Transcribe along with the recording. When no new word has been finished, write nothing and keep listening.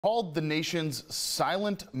Called the nation's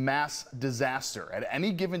silent mass disaster. At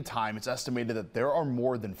any given time, it's estimated that there are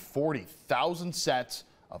more than 40,000 sets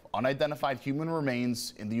of unidentified human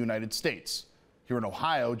remains in the United States. Here in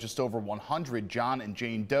Ohio, just over 100 John and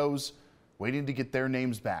Jane Does waiting to get their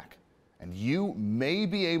names back. And you may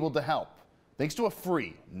be able to help thanks to a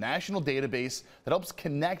free national database that helps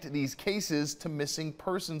connect these cases to missing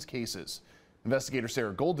persons cases. Investigator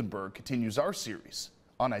Sarah Goldenberg continues our series,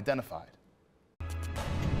 Unidentified.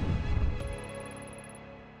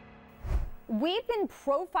 We've been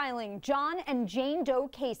profiling John and Jane Doe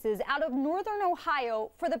cases out of northern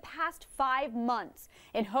Ohio for the past 5 months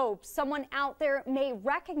in hopes someone out there may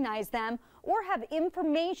recognize them or have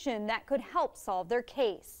information that could help solve their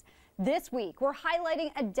case. This week, we're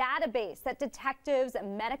highlighting a database that detectives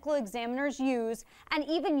and medical examiners use, and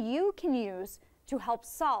even you can use, to help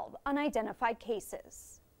solve unidentified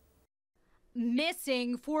cases.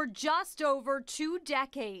 Missing for just over 2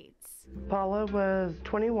 decades. Paula was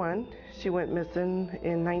 21. She went missing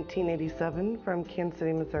in 1987 from Kansas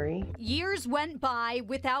City, Missouri. Years went by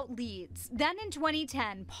without leads. Then in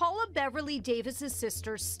 2010, Paula Beverly Davis's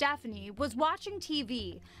sister, Stephanie, was watching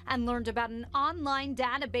TV and learned about an online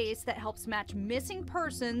database that helps match missing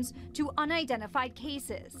persons to unidentified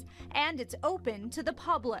cases. And it's open to the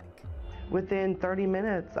public. Within 30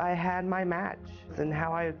 minutes, I had my match. And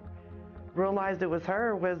how I realized it was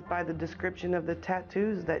her was by the description of the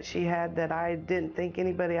tattoos that she had that I didn't think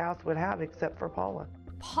anybody else would have except for Paula.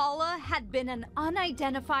 Paula had been an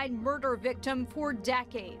unidentified murder victim for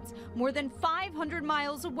decades, more than 500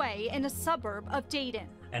 miles away in a suburb of Dayton.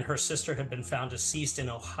 And her sister had been found deceased in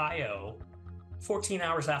Ohio 14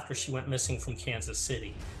 hours after she went missing from Kansas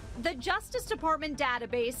City. The Justice Department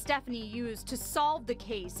database Stephanie used to solve the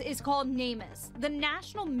case is called NamUs, the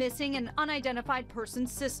National Missing and Unidentified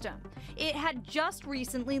Persons System. It had just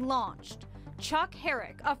recently launched. Chuck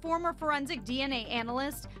Herrick, a former forensic DNA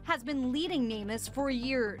analyst, has been leading NamUs for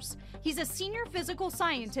years. He's a senior physical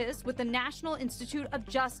scientist with the National Institute of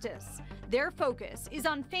Justice. Their focus is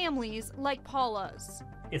on families like Paula's.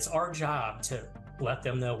 It's our job to let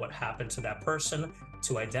them know what happened to that person,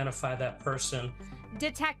 to identify that person.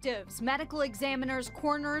 Detectives, medical examiners,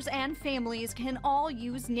 coroners, and families can all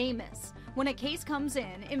use NamUs. When a case comes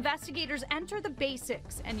in, investigators enter the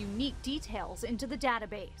basics and unique details into the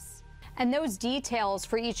database. And those details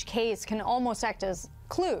for each case can almost act as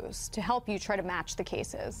clues to help you try to match the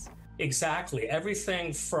cases. Exactly.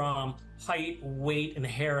 Everything from height, weight, and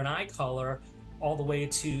hair and eye color, all the way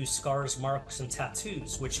to scars, marks, and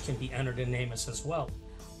tattoos, which can be entered in NamUs as well.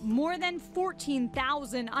 More than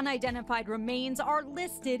 14,000 unidentified remains are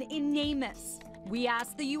listed in NamUs. We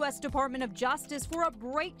asked the U.S. Department of Justice for a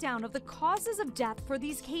breakdown of the causes of death for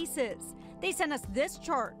these cases. They sent us this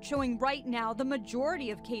chart showing right now the majority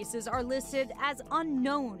of cases are listed as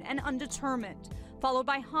unknown and undetermined, followed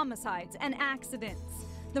by homicides and accidents.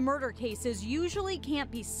 The murder cases usually can't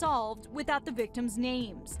be solved without the victims'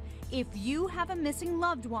 names. If you have a missing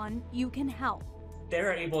loved one, you can help.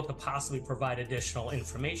 They're able to possibly provide additional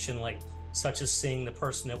information, like such as seeing the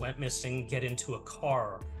person that went missing get into a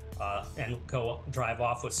car and go drive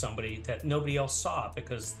off with somebody that nobody else saw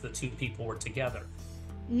because the two people were together.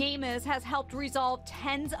 NamUs has helped resolve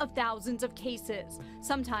tens of thousands of cases,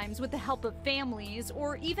 sometimes with the help of families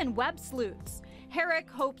or even web sleuths. Herrick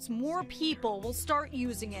hopes more people will start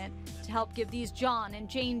using it to help give these John and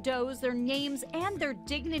Jane Does their names and their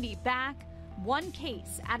dignity back, one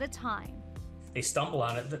case at a time. They stumble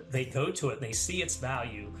on it, they go to it, and they see its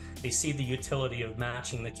value. They see the utility of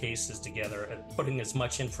matching the cases together and putting as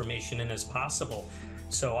much information in as possible.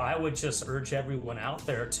 So I would just urge everyone out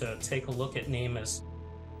there to take a look at NamUs.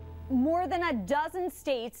 More than a dozen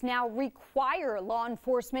states now require law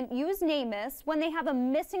enforcement use NamUs when they have a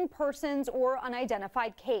missing persons or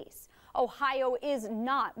unidentified case. Ohio is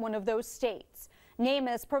not one of those states.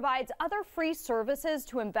 NamUs provides other free services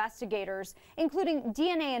to investigators, including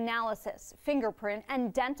DNA analysis, fingerprint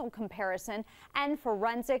and dental comparison, and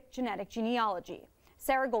forensic genetic genealogy.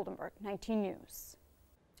 Sarah Goldenberg, 19 News.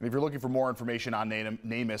 If you're looking for more information on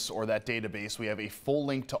NamUs or that database, we have a full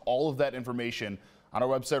link to all of that information on our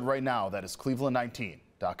website right now. That is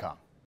cleveland19.com.